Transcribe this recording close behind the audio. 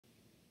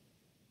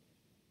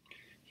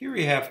Here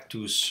we have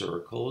two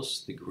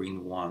circles, the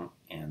green one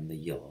and the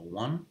yellow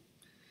one.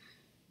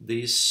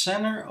 The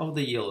center of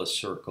the yellow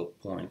circle,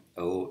 point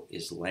O,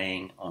 is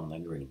laying on the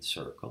green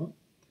circle.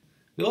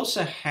 We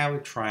also have a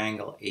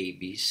triangle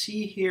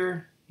ABC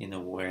here, in a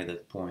way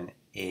that point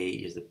A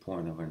is the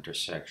point of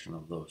intersection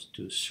of those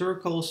two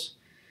circles.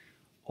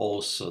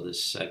 Also, the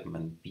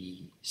segment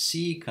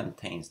BC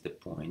contains the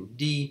point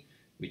D,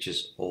 which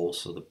is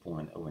also the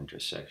point of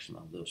intersection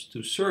of those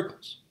two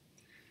circles.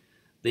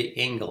 The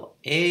angle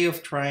A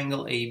of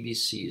triangle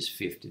ABC is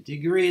 50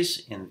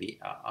 degrees, and we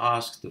are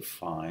asked to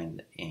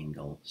find the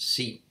angle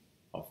C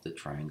of the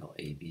triangle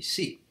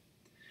ABC.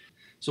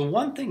 So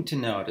one thing to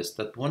notice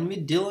that when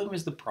we're dealing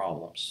with the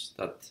problems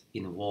that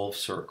involve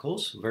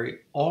circles, very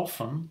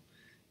often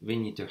we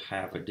need to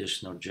have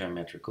additional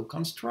geometrical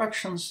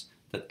constructions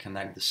that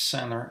connect the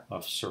center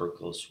of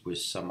circles with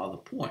some other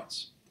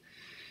points.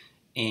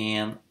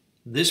 And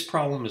this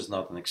problem is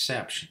not an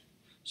exception.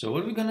 So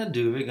what we're going to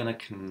do, we're going to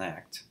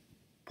connect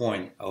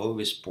point O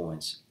with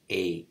points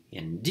A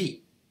and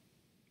D.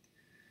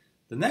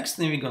 The next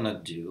thing we're going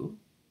to do,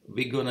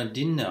 we're going to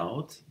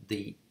denote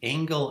the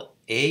angle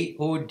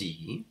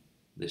AOD,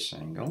 this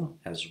angle,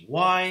 as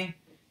Y,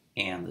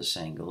 and this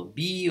angle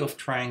B of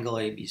triangle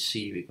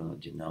ABC we're going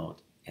to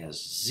denote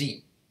as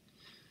Z.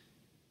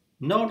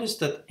 Notice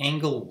that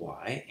angle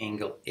Y,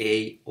 angle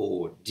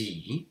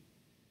AOD,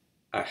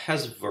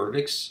 has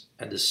vertex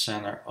at the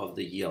center of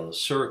the yellow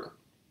circle.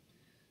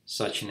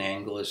 Such an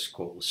angle is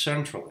called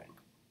central angle.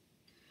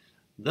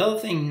 The other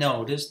thing,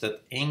 notice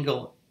that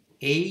angle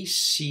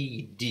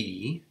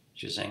ACD,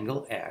 which is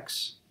angle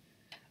X,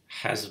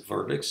 has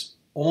vertex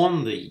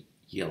on the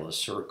yellow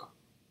circle.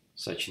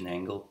 Such an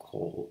angle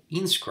called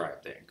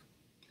inscribed angle.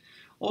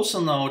 Also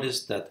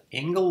notice that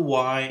angle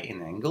Y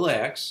and angle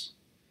X,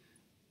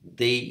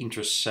 they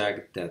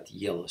intersect that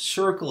yellow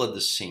circle at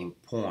the same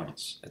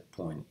points, at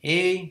point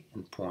A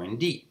and point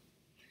D.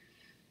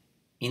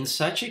 In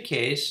such a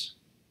case,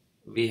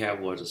 we have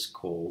what is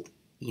called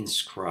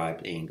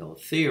inscribed angle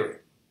theorem.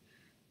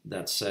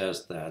 That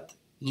says that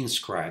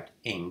inscribed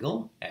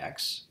angle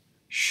X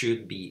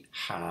should be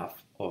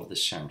half of the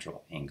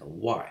central angle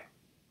Y.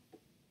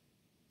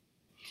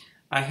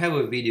 I have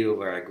a video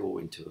where I go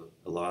into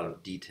a lot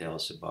of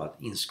details about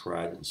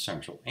inscribed and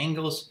central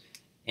angles,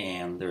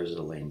 and there's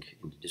a link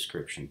in the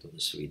description to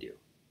this video.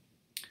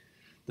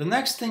 The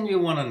next thing you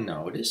want to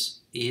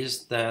notice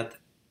is that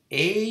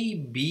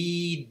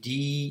ABDO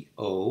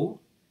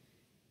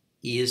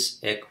is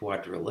a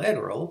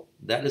quadrilateral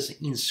that is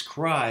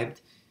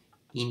inscribed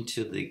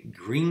into the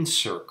green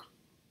circle.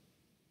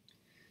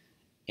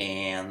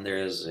 And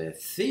there's a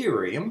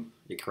theorem,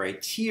 a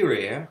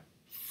criteria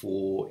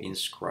for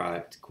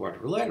inscribed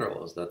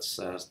quadrilaterals that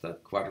says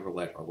that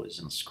quadrilateral is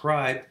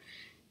inscribed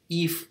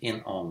if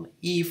and only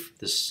if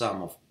the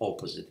sum of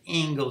opposite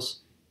angles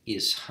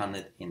is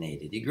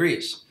 180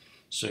 degrees.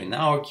 So in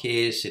our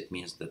case, it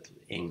means that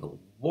angle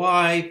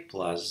Y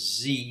plus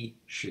Z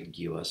should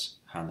give us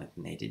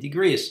 180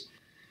 degrees.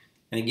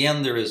 And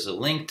again, there is a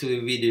link to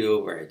a video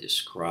where I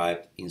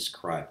describe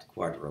inscribed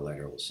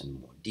quadrilaterals in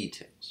more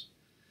details.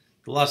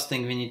 The last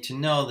thing we need to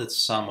know that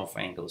sum of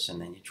angles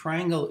in any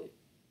triangle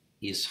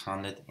is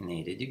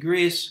 180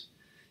 degrees.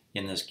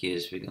 In this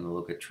case, we're going to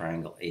look at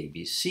triangle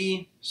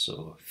ABC.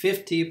 So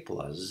 50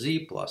 plus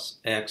Z plus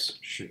X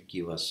should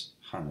give us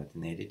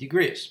 180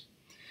 degrees.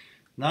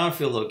 Now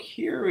if you look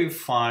here, we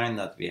find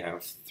that we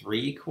have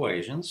three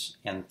equations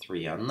and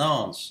three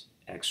unknowns,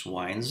 X,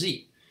 Y, and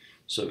Z.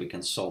 So we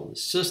can solve the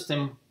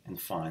system and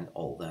find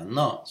all the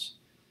unknowns.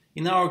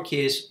 In our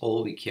case,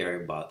 all we care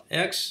about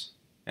X,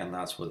 and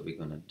that's what we're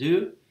going to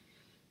do.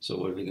 So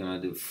what we're going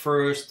to do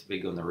first,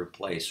 we're going to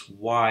replace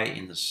Y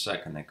in the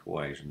second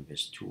equation with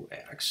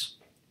 2X.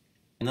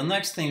 And the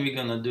next thing we're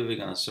going to do, we're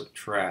going to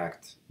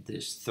subtract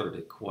this third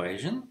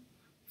equation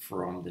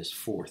from this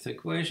fourth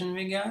equation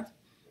we got.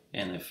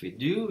 And if we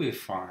do, we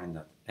find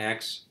that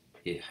X,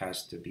 it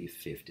has to be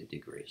 50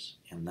 degrees.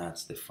 And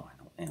that's the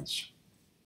final answer.